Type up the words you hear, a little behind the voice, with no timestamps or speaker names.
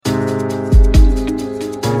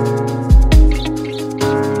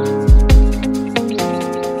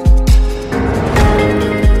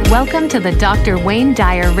to the Dr. Wayne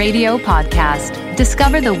Dyer radio podcast.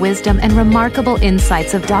 Discover the wisdom and remarkable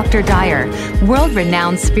insights of Dr. Dyer,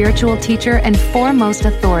 world-renowned spiritual teacher and foremost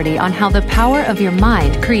authority on how the power of your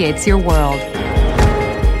mind creates your world.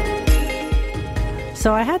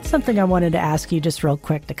 So I had something I wanted to ask you just real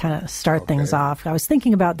quick to kind of start things off. I was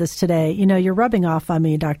thinking about this today. You know, you're rubbing off on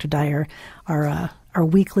me, Dr. Dyer, our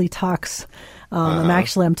weekly talks.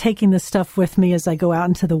 I'm taking this stuff with me as I go out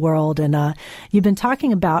into the world. And you've been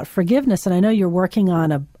talking about forgiveness, and I know you're working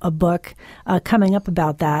on a book coming up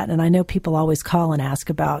about that. And I know people always call and ask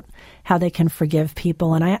about how they can forgive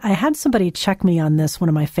people. And I had somebody check me on this, one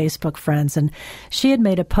of my Facebook friends, and she had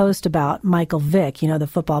made a post about Michael Vick, you know, the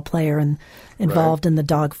football player and involved in the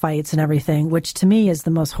dog fights and everything, which to me is the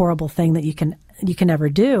most horrible thing that you can ever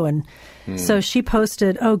do. And so she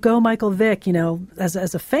posted, "Oh, go Michael Vick," you know, as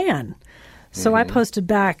a fan. So I posted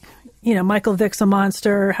back, you know, "Michael Vick's a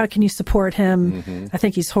monster. How can you support him? I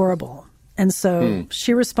think he's horrible." And so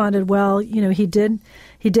she responded, "Well, you know, he did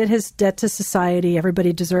his debt to society.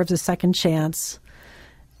 Everybody deserves a second chance.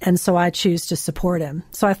 And so I choose to support him."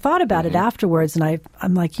 So I thought about it afterwards, and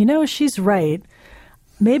I'm like, you know, she's right.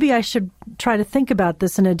 Maybe I should try to think about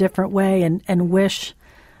this in a different way and wish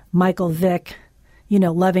Michael Vick, you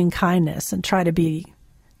know, loving kindness, and try to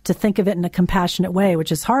think of it in a compassionate way,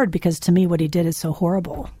 which is hard because to me what he did is so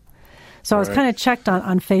horrible. So I was kind of checked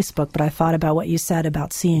on Facebook, but I thought about what you said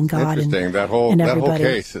about seeing God. Interesting. That whole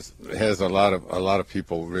case has a lot of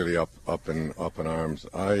people really up in arms.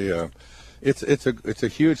 It's a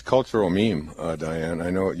huge cultural meme, Diane. I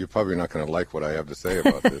know you're probably not going to like what I have to say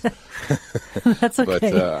about this. That's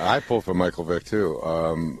okay. But I pull for Michael Vick too,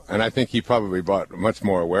 and I think he probably brought much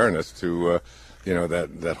more awareness to you know,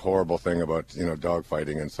 that horrible thing about, you know, dog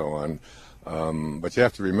fighting and so on. But you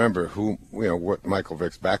have to remember what Michael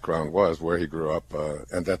Vick's background was, where he grew up,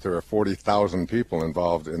 and that there are 40,000 people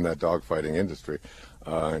involved in that dog fighting industry.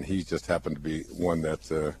 And he just happened to be one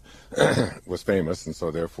that was famous, and so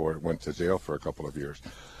therefore went to jail for a couple of years.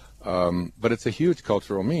 But it's a huge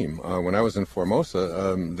cultural meme. When I was in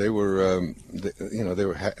Formosa,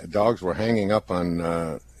 dogs were hanging up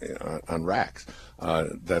on racks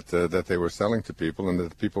that they were selling to people and that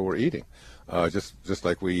the people were eating, just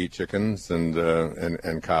like we eat chickens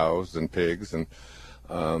and cows and pigs and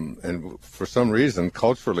for some reason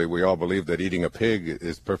culturally we all believe that eating a pig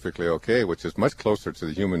is perfectly okay, which is much closer to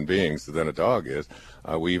the human beings than a dog is.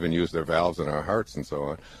 We even use their valves in our hearts and so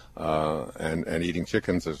on. And eating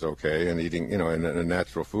chickens is okay, and eating, you know, in a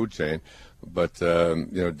natural food chain. But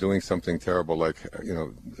you know, doing something terrible like, you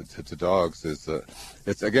know, to dogs is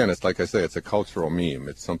it's like I say, it's a cultural meme.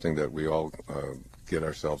 It's something that we all get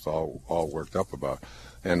ourselves all worked up about.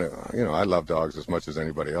 And you know, I love dogs as much as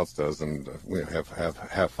anybody else does, and we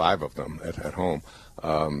have 5 of them at home.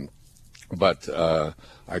 But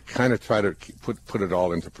I kind of try to put it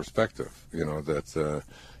all into perspective. You know, that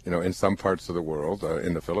you know, in some parts of the world,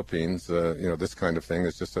 in the Philippines, you know, this kind of thing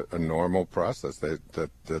is just a normal process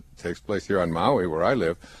that takes place. Here on Maui, where I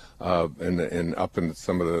live, and up in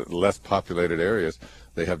some of the less populated areas,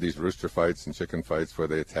 they have these rooster fights and chicken fights where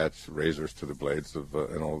they attach razors to the blades of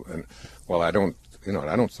and all. And well, I don't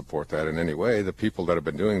support that in any way. The people that have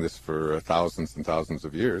been doing this for thousands and thousands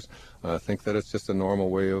of years think that it's just a normal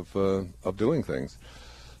way of doing things.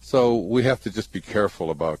 So we have to just be careful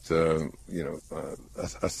about,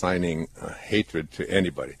 assigning hatred to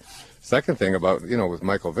anybody. Second thing about, you know, with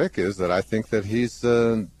Michael Vick is that I think that he's,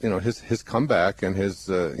 his comeback and his,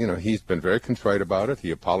 he's been very contrite about it. He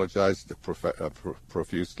apologized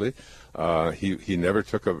profusely. He never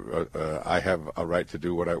took I have a right to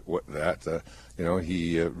do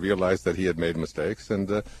he realized that he had made mistakes,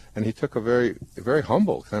 and he took a very, very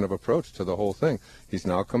humble kind of approach to the whole thing. He's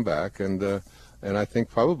now come back, and I think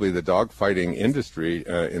probably the dog fighting industry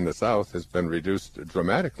in the South has been reduced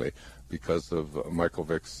dramatically because of Michael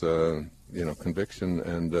Vick's, conviction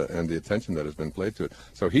and the attention that has been played to it.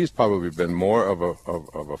 So he's probably been more of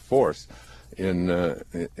a force in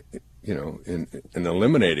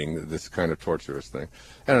eliminating this kind of torturous thing.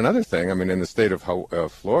 And another thing, I mean, in the state of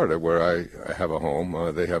Florida, where I have a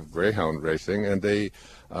home, they have greyhound racing, and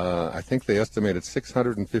I think they estimated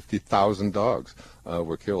 650,000 dogs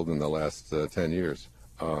were killed in the last 10 years,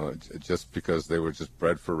 just because they were just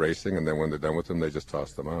bred for racing, and then when they're done with them, they just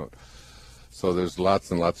toss them out. So there's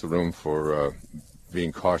lots and lots of room for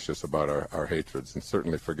being cautious about our hatreds, and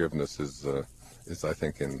certainly forgiveness is I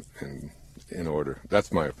think, in order.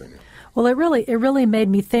 That's my opinion. Well, it really made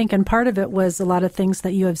me think, and part of it was a lot of things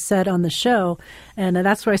that you have said on the show, and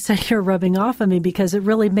that's why I said you're rubbing off on me, because it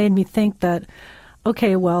really made me think that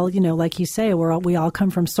okay, well, like you say, we all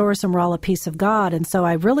come from Source and we're all a piece of God. And so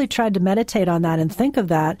I really tried to meditate on that and think of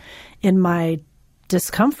that in my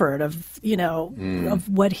discomfort of, of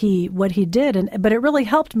what he did. But it really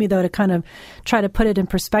helped me, though, to kind of try to put it in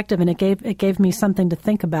perspective. And it gave me something to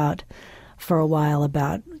think about for a while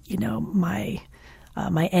about,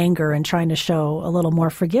 my anger and trying to show a little more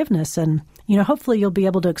forgiveness. And, hopefully you'll be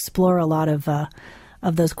able to explore a lot of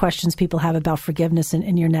those questions people have about forgiveness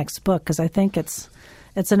in your next book, because I think it's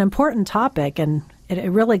an important topic, and it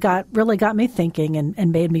really got me thinking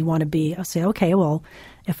and made me want to say, okay, well,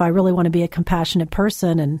 if I really want to be a compassionate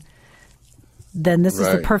person, and then this is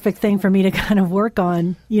the perfect thing for me to kind of work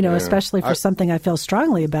on, especially for something I feel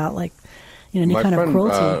strongly about, like any kind of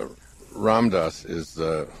cruelty. Ramdas is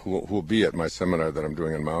who will be at my seminar that I'm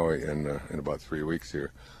doing in Maui in about 3 weeks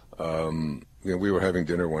here. We were having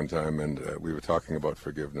dinner one time, and we were talking about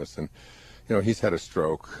forgiveness, and he's had a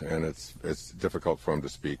stroke, and it's difficult for him to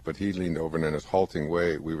speak. But he leaned over, and in his halting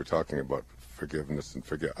way, we were talking about forgiveness and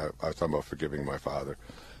I was talking about forgiving my father,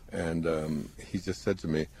 and he just said to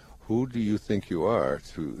me, "Who do you think you are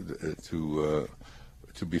to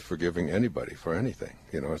be forgiving anybody for anything?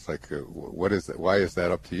 It's like, what is that? Why is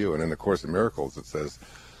that up to you?" And in the Course in Miracles, it says,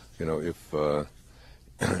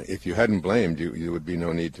 if you hadn't blamed, you would be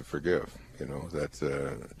no need to forgive.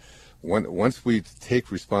 Once we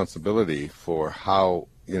take responsibility for how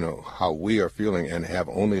we are feeling and have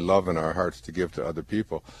only love in our hearts to give to other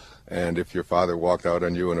people, and if your father walked out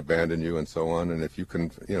on you and abandoned you and so on, and if you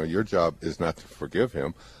can, your job is not to forgive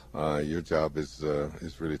him, your job is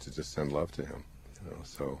really to just send love to him.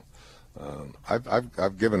 So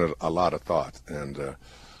I've given it a lot of thought, and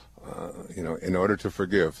in order to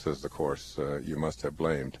forgive, says the Course, you must have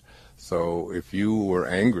blamed. So if you were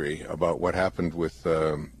angry about what happened with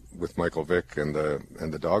Michael Vick and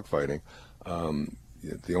the dog fighting,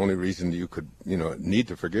 the only reason you could need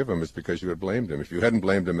to forgive him is because you had blamed him. If you hadn't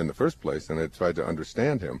blamed him in the first place and had tried to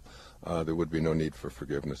understand him, there would be no need for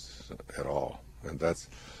forgiveness at all. And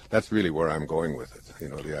that's really where I'm going with it.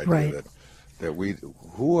 The idea that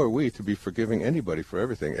who are we to be forgiving anybody for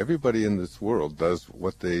everything? Everybody in this world does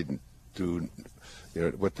what they do,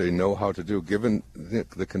 what they know how to do, given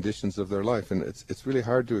the conditions of their life, and it's really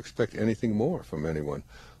hard to expect anything more from anyone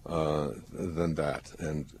than that.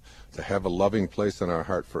 And to have a loving place in our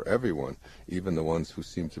heart for everyone, even the ones who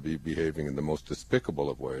seem to be behaving in the most despicable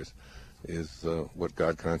of ways, is what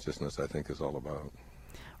God consciousness, I think, is all about.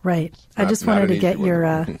 Right. I just wanted to get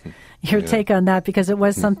your take on that, because it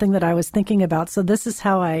was something that I was thinking about. So this is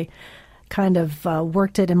how I kind of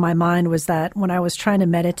worked it in my mind, was that when I was trying to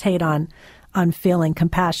meditate on feeling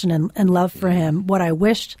compassion and love for him, what I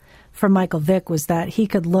wished for Michael Vick was that he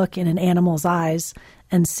could look in an animal's eyes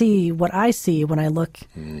and see what I see when I look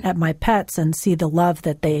at my pets, and see the love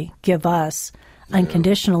that they give us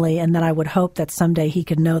unconditionally, and that I would hope that someday he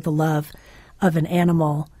could know the love of an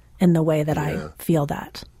animal in the way that I feel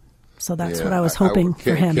that. So that's what I was hoping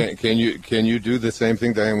for him. Can you do the same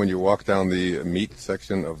thing, Diane, when you walk down the meat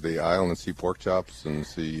section of the aisle and see pork chops and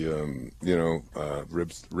see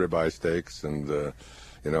ribeye steaks and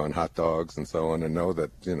and hot dogs and so on, and know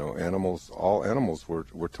that all animals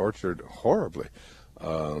were tortured horribly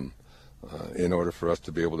in order for us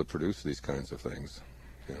to be able to produce these kinds of things.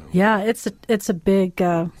 Yeah, it's a big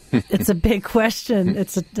it's a big question.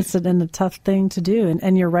 It's a tough thing to do,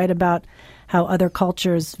 and you're right about how other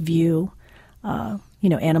cultures view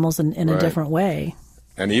animals in a different way.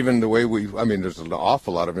 And even the way there's an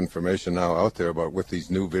awful lot of information now out there about, with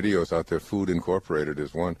these new videos out there, Food Incorporated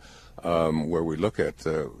is one, where we look at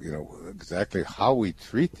exactly how we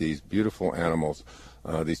treat these beautiful animals.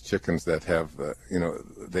 These chickens that have,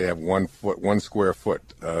 they have 1 square foot.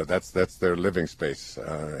 That's their living space,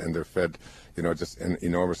 and they're fed, just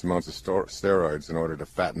enormous amounts of steroids in order to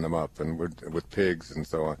fatten them up, and with pigs and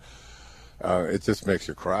so on. It just makes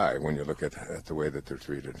you cry when you look at the way that they're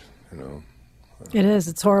treated. It is.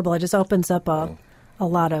 It's horrible. It just opens up a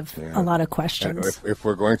lot of questions. And if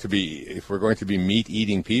we're going to be meat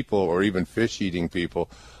eating people, or even fish eating people,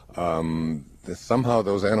 somehow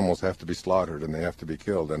those animals have to be slaughtered and they have to be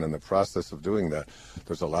killed, and in the process of doing that,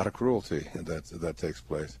 there's a lot of cruelty that takes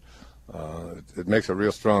place. It makes a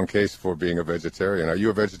real strong case for being a vegetarian. Are you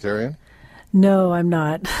a vegetarian? No, I'm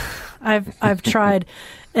not. I've tried,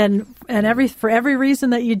 and for every reason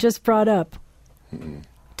that you just brought up,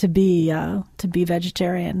 to be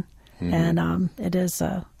vegetarian, and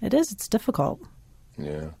it's difficult.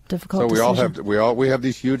 Yeah, difficult. So decision. we have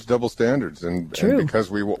these huge double standards, and because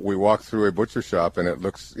we walk through a butcher shop and it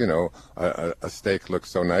looks, a steak looks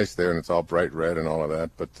so nice there and it's all bright red and all of that,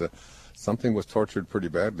 but something was tortured pretty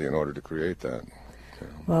badly in order to create that.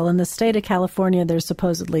 Well, in the state of California, there's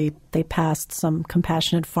supposedly they passed some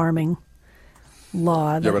compassionate farming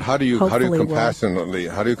law. Yeah, but how do you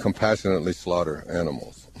compassionately slaughter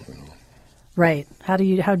animals? Right. How do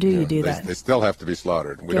you do that? They still have to be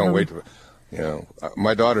slaughtered. We don't wait to.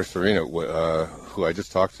 My daughter Serena, who I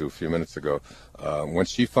just talked to a few minutes ago, when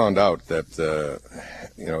she found out that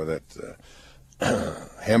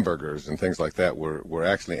hamburgers and things like that were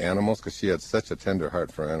actually animals, because she had such a tender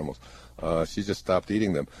heart for animals, she just stopped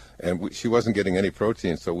eating them, and she wasn't getting any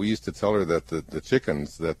protein. So we used to tell her that the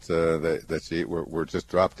chickens that she ate were just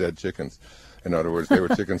drop dead chickens. In other words, they were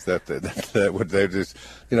chickens that would they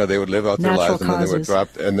would live out their Natural lives, and then causes. they would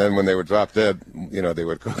drop, and then when they would drop dead, they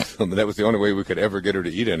would cook them. And that was the only way we could ever get her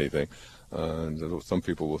to eat anything. Some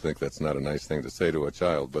people will think that's not a nice thing to say to a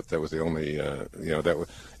child, but that was the only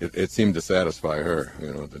it seemed to satisfy her.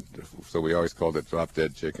 So we always called it drop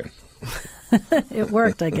dead chicken. It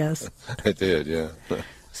worked, I guess. It did, yeah.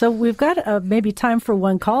 So we've got maybe time for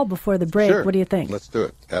one call before the break. Sure. What do you think? Let's do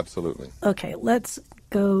it. Absolutely. Okay, let's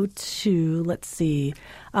go to,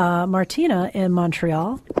 Martina in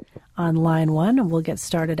Montreal on line 1, and we'll get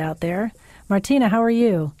started out there. Martina, how are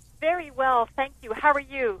you? Very well, thank you. How are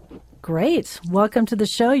you? Great. Welcome to the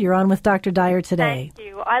show. You're on with Dr. Dyer today. Thank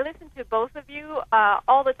you. I listen to both of you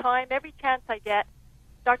all the time, every chance I get.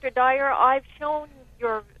 Dr. Dyer, I've shown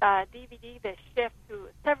your DVD, The Shift, to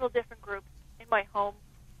several different groups in my home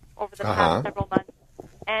over the past several months.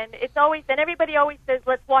 And it's always, and everybody always says,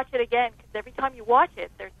 let's watch it again, because every time you watch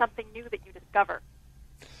it, there's something new that you discover.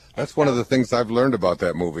 That's one of the things I've learned about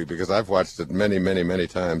that movie, because I've watched it many, many, many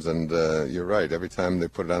times, and you're right. Every time they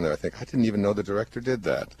put it on there, I think, I didn't even know the director did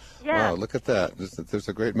that. Yeah. Wow, look at that. There's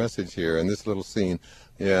a great message here in this little scene.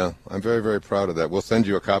 Yeah, I'm very, very proud of that. We'll send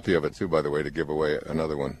you a copy of it, too, by the way, to give away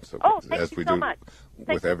another one. So, thank as you we so do much.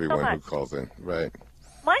 with everyone who calls in. Right.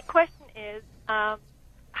 My question is, how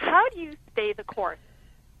do you stay the course?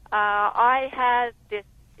 I had this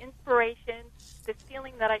inspiration, this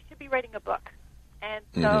feeling that I should be writing a book. And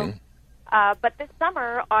so, but this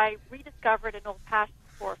summer, I rediscovered an old passion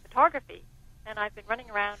for photography. And I've been running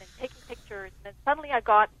around and taking pictures. And then suddenly I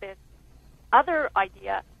got this other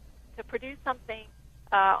idea to produce something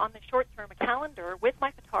on the short term, a calendar with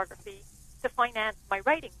my photography to finance my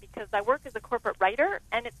writing, because I work as a corporate writer,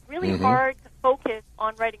 and it's really hard to focus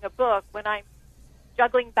on writing a book when I'm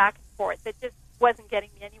juggling back and forth. It just wasn't getting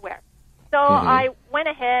me anywhere. So I went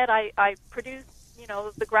ahead, I produced,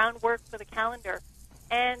 the groundwork for the calendar,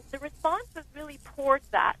 and the response was really towards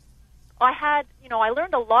that. I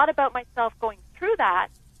learned a lot about myself going through that,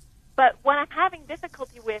 but what I'm having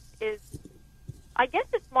difficulty with is, I guess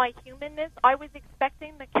it's my humanness. I was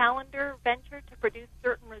expecting the calendar venture to produce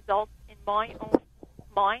certain results in my own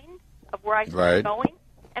mind of where I should be going,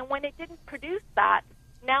 and when it didn't produce that,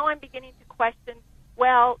 now I'm beginning to question,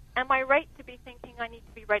 well, am I right to be thinking I need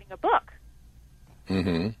to be writing a book?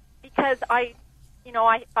 Because I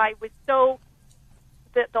was so,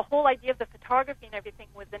 the whole idea of the photography and everything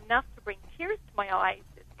was enough to bring tears to my eyes.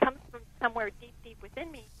 It comes from somewhere deep, deep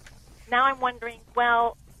within me. Now I'm wondering,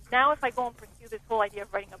 well, now if I go and pursue this whole idea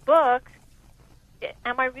of writing a book,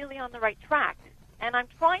 am I really on the right track? And I'm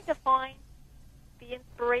trying to find the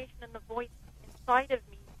inspiration and the voice inside of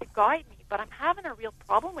me to guide me, but I'm having a real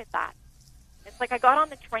problem with that. It's like I got on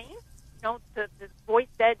the train, the voice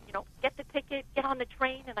said, get the ticket, get on the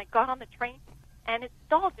train, and I got on the train, and it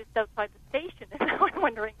stalled just outside the station, and now I'm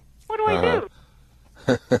wondering, what do I do?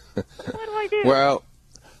 What do I do? Well,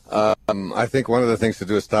 I think one of the things to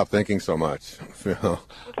do is stop thinking so much, Okay.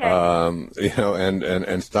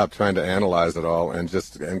 And stop trying to analyze it all, and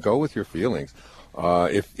go with your feelings.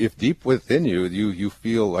 If deep within you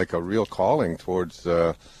feel like a real calling towards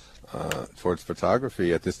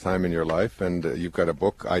photography at this time in your life, and you've got a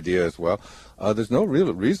book idea as well, there's no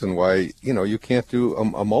real reason why you can't do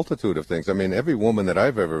a multitude of things. I mean, every woman that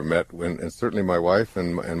I've ever met, and certainly my wife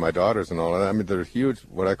and my daughters and all of that, I mean, they're huge,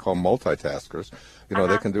 what I call multitaskers.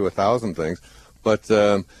 They can do 1,000 things. But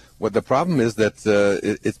what the problem is that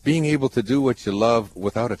it's being able to do what you love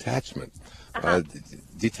without attachment.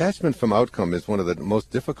 Detachment from outcome is one of the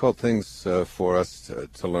most difficult things for us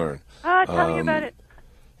to learn. Tell me about it.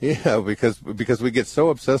 Yeah, because we get so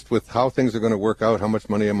obsessed with how things are going to work out, how much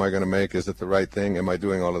money am I going to make, is it the right thing, am I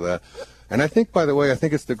doing all of that? And I think, by the way,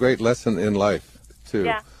 it's the great lesson in life,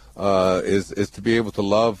 too, is to be able to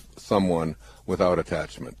love someone without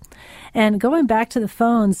attachment. And going back to the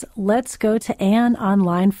phones, let's go to Ann on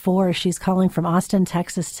line 4. She's calling from Austin,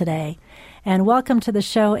 Texas today. And welcome to the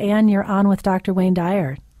show, Ann. You're on with Dr. Wayne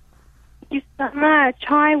Dyer. Thank you so much.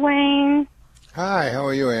 Hi, Wayne. Hi, how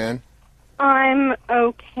are you, Ann? I'm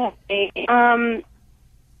okay.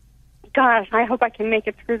 gosh, I hope I can make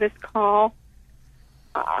it through this call.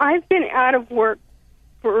 I've been out of work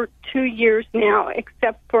for 2 years now,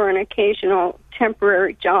 except for an occasional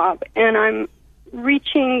temporary job, and I'm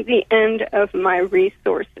reaching the end of my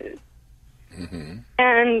resources. Mm-hmm.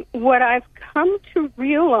 And what I've come to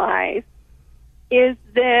realize is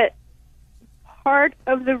that part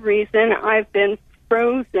of the reason I've been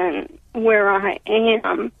frozen where I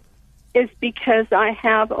am is because I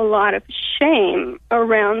have a lot of shame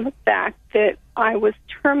around the fact that I was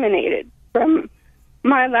terminated from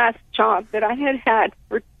my last job that I had had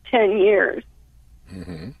for 10 years.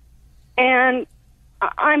 Mm-hmm. And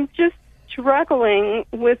I'm just struggling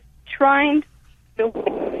with trying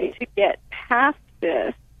to get past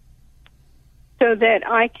this so that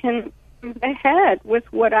I can move ahead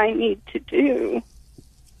with what I need to do.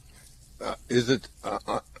 Is it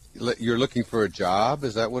you're looking for a job?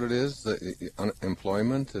 Is that what it is?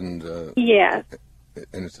 Employment and yes.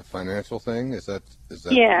 And it's a financial thing. Is that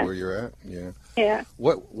yes. where you're at? Yeah. Yeah.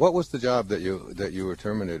 What was the job that you were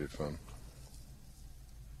terminated from?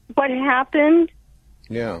 What happened?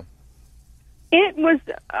 Yeah. It was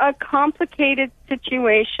a complicated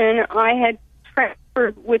situation. I had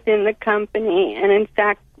transferred within the company and, in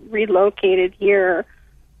fact, relocated here.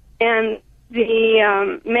 And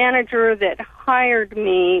the manager that hired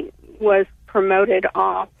me was promoted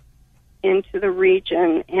off into the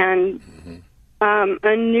region, and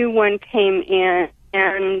a new one came in,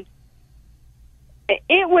 and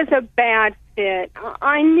it was a bad fit.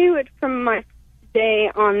 I knew it from my day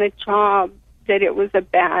on the job that it was a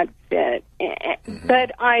bad fit,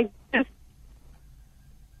 but I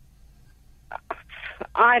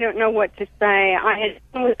don't know what to say. I had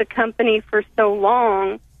been with the company for so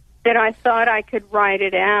long that I thought I could write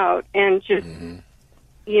it out and just,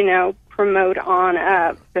 promote on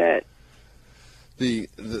up. But the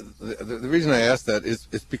reason I ask that is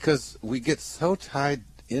because we get so tied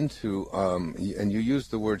into, and you use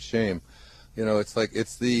the word shame. It's like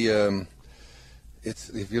it's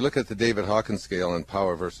if you look at the David Hawkins scale on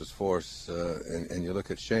power versus force, and you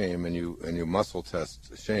look at shame, and you muscle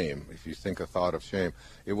test shame. If you think a thought of shame,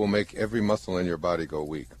 it will make every muscle in your body go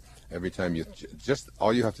weak. Every time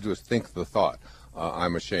all you have to do is think the thought.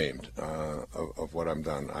 I'm ashamed of what I'm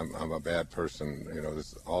done. I'm a bad person.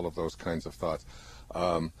 All of those kinds of thoughts.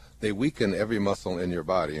 They weaken every muscle in your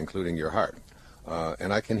body, including your heart.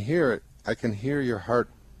 And I can hear it. I can hear your heart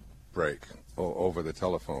break over the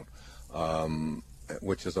telephone,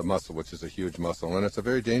 which is a muscle, which is a huge muscle, and it's a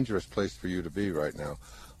very dangerous place for you to be right now.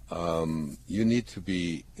 You need to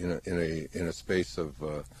be in a space of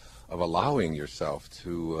allowing yourself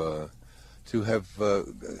to have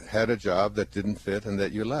had a job that didn't fit and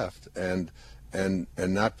that you left, and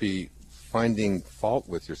not be finding fault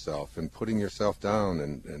with yourself and putting yourself down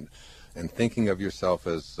and thinking of yourself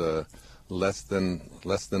as less than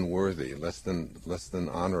worthy, less than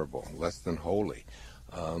honorable, less than holy.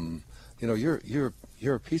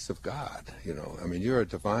 You're a piece of God. You're a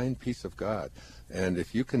divine piece of God, and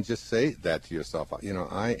if you can just say that to yourself,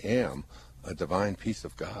 I am a divine piece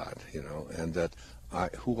of God, and that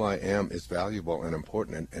who I am is valuable and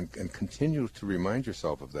important, and continue to remind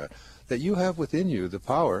yourself of that you have within you the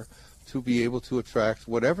power to be able to attract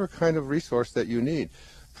whatever kind of resource that you need.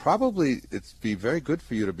 Probably it'd be very good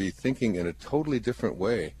for you to be thinking in a totally different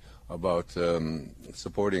way about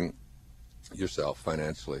supporting yourself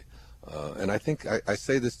financially. And I think I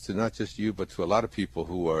say this to not just you, but to a lot of people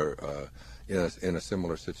who are in a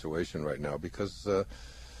similar situation right now, because I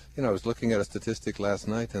was looking at a statistic last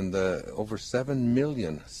night, and over 7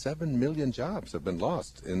 million jobs have been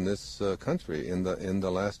lost in this country in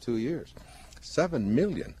the last 2 years. 7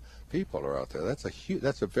 million people are out there. That's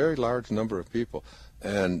a very large number of people,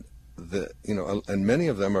 and and many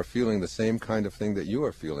of them are feeling the same kind of thing that you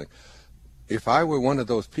are feeling. If I were one of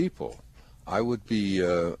those people, I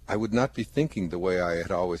would not be thinking the way I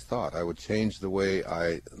had always thought. I would change the way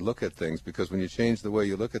I look at things, because when you change the way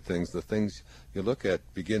you look at things, the things you look at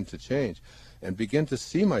begin to change, and begin to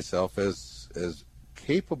see myself as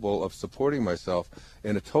capable of supporting myself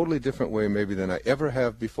in a totally different way maybe than I ever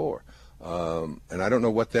have before. And I don't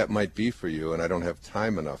know what that might be for you, and I don't have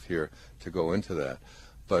time enough here to go into that.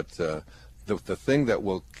 But the thing that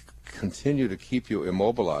will continue to keep you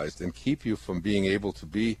immobilized and keep you from being able to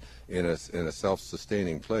be in a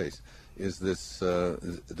self-sustaining place is this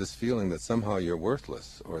feeling that somehow you're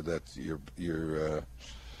worthless, or that you're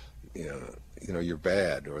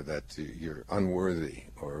bad, or that you're unworthy,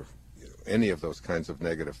 or any of those kinds of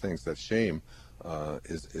negative things that shame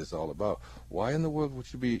is all about. Why in the world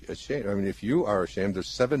would you be ashamed? I mean, if you are ashamed, there's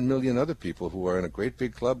 7 million other people who are in a great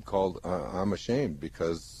big club called I'm ashamed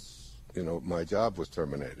because my job was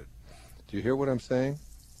terminated. Do you hear what I'm saying?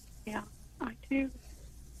 Yeah, I do.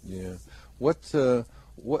 Yeah. What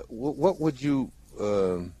would you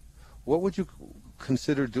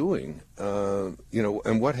consider doing?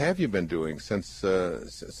 And what have you been doing since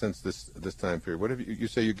this time period? What have you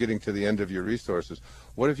say you're getting to the end of your resources?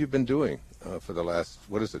 What have you been doing for the last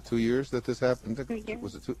 2 years that this happened? 2 years.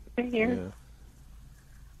 Was it 2 years? Yeah.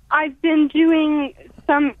 I've been doing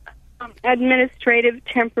some administrative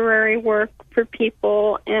temporary work for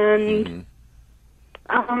people, and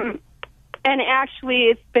and actually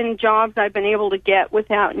it's been jobs I've been able to get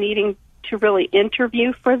without needing to really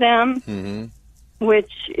interview for them,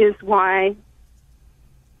 which is why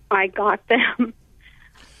I got them.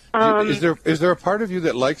 Is there a part of you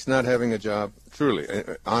that likes not having a job? Truly,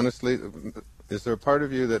 honestly, is there a part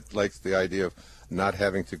of you that likes the idea of not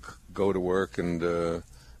having to go to work and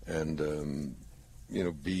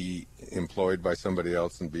be employed by somebody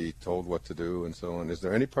else and be told what to do and so on? Is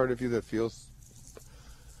there any part of you that feels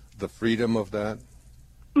the freedom of that?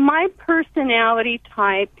 My personality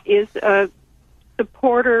type is a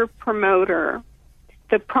supporter-promoter,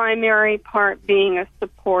 the primary part being a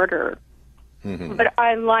supporter. What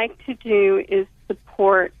I like to do is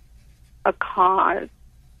support a cause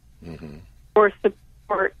or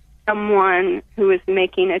support someone who is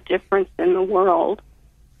making a difference in the world.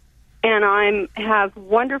 And I have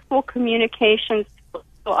wonderful communication skills,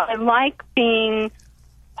 so I like being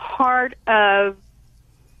part of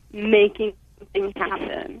making something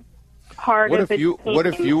happen. What if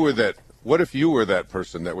you were that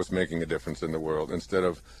person that was making a difference in the world instead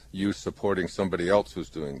of you supporting somebody else who's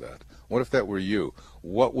doing that? What if that were you?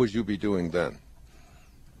 What would you be doing then?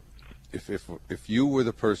 If you were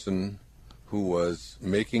the person who was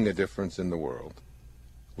making a difference in the world,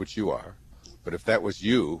 which you are, but if that was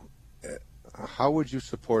you, how would you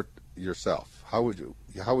support yourself? How would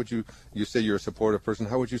you say you're a supportive person?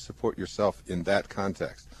 How would you support yourself in that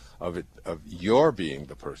context of your being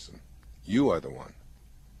the person? You are the one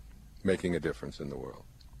making a difference in the world.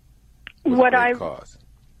 What I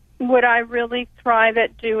really thrive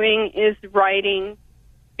at doing is writing,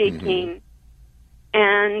 speaking,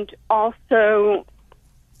 and also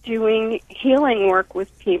doing healing work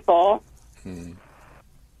with people.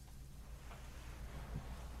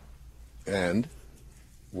 And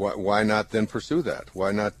why not then pursue that?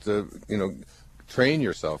 Why not, train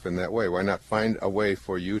yourself in that way? Why not find a way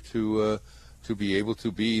for you to be able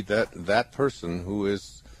to be that person who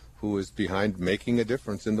is behind making a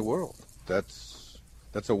difference in the world? That's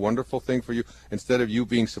a wonderful thing for you. Instead of you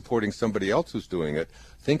being supporting somebody else who's doing it,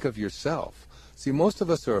 think of yourself. See, most of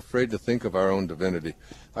us are afraid to think of our own divinity.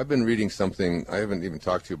 I've been reading something, I haven't even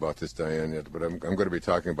talked to you about this, Diane, yet, but I'm going to be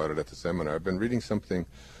talking about it at the seminar. I've been reading something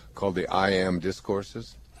called the I Am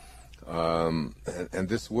Discourses. And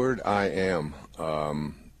this word I am,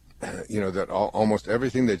 that almost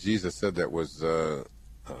everything that Jesus said that was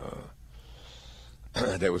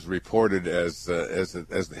reported as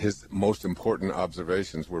his most important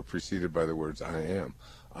observations were preceded by the words I am.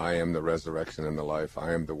 I am the resurrection and the life.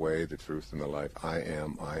 I am the way, the truth, and the life. I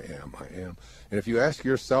am, I am, I am. And if you ask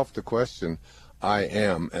yourself the question, I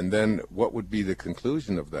am, and then what would be the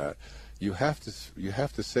conclusion of that? You have to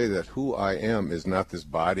say that who I am is not this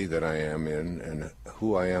body that I am in, and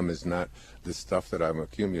who I am is not this stuff that I've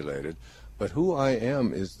accumulated, but who I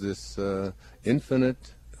am is this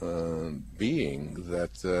infinite being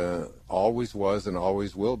that always was and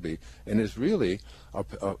always will be, and is really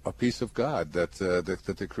a piece of God, that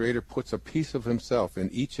the Creator puts a piece of Himself in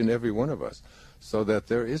each and every one of us, so that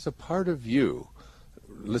there is a part of you,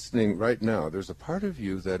 listening right now, there's a part of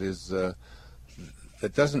you that is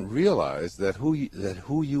that doesn't realize that who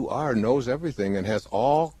you are knows everything and has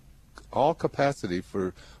all capacity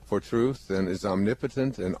for truth, and is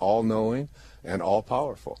omnipotent and all-knowing and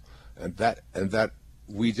all-powerful, and that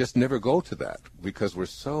we just never go to that because we're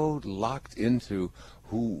so locked into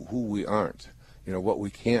who we aren't, what we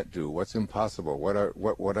can't do, what's impossible,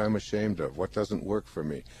 what I'm ashamed of, what doesn't work for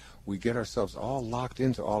me. We get ourselves all locked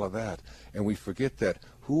into all of that, and we forget that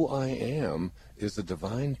who I am is the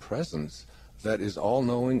divine presence that is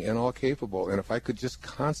all-knowing and all-capable. And if I could just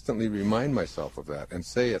constantly remind myself of that and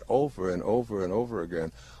say it over and over and over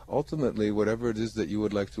again, ultimately, whatever it is that you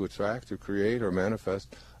would like to attract or create or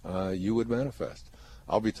manifest, you would manifest.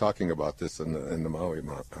 I'll be talking about this in the Maui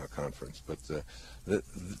conference, but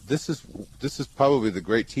this is probably the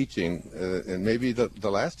great teaching, and maybe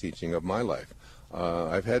the last teaching of my life.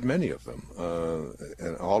 I've had many of them,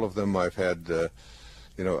 and all of them I've had the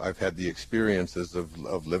experiences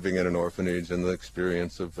of living in an orphanage, and the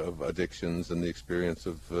experience of addictions, and the experience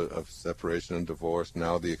of separation and divorce,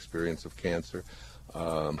 now the experience of cancer.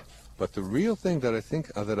 But the real thing that I think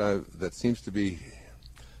that seems to be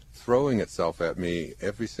throwing itself at me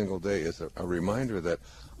every single day is a reminder that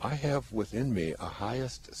I have within me a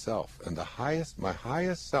highest self, and my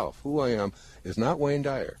highest self, who I am, is not Wayne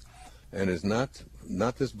Dyer, and is not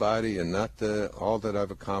this body, and not all that I've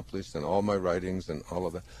accomplished and all my writings and all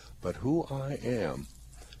of that. But who I am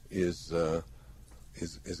is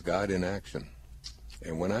God in action.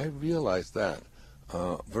 And when I realize that,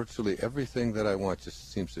 virtually everything that I want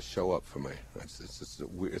just seems to show up for me.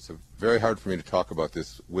 It's very hard for me to talk about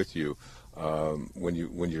this with you when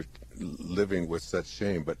you're living with such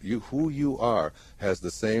shame. But who you are has the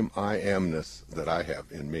same I amness that I have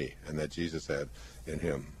in me, and that Jesus had in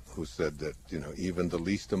him, who said that even the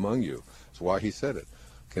least among you. That's why he said it.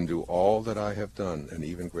 Can do all that I have done and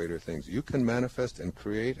even greater things. You can manifest and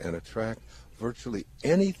create and attract virtually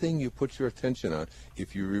anything you put your attention on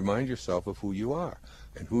if you remind yourself of who you are.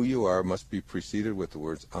 And who you are must be preceded with the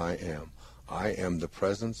words, I am. I am the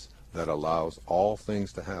presence that allows all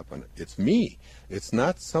things to happen. It's me. It's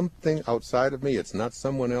not something outside of me. It's not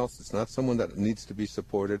someone else. It's not someone that needs to be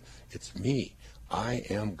supported. It's me. I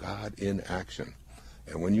am God in action.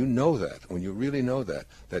 And when you know that, when you really know that,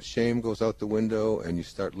 that shame goes out the window, and you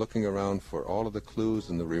start looking around for all of the clues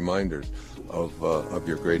and the reminders of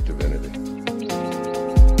your great divinity.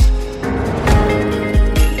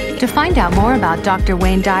 To find out more about Dr.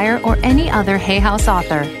 Wayne Dyer or any other Hay House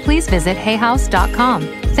author, please visit hayhouse.com.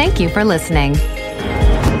 Thank you for listening.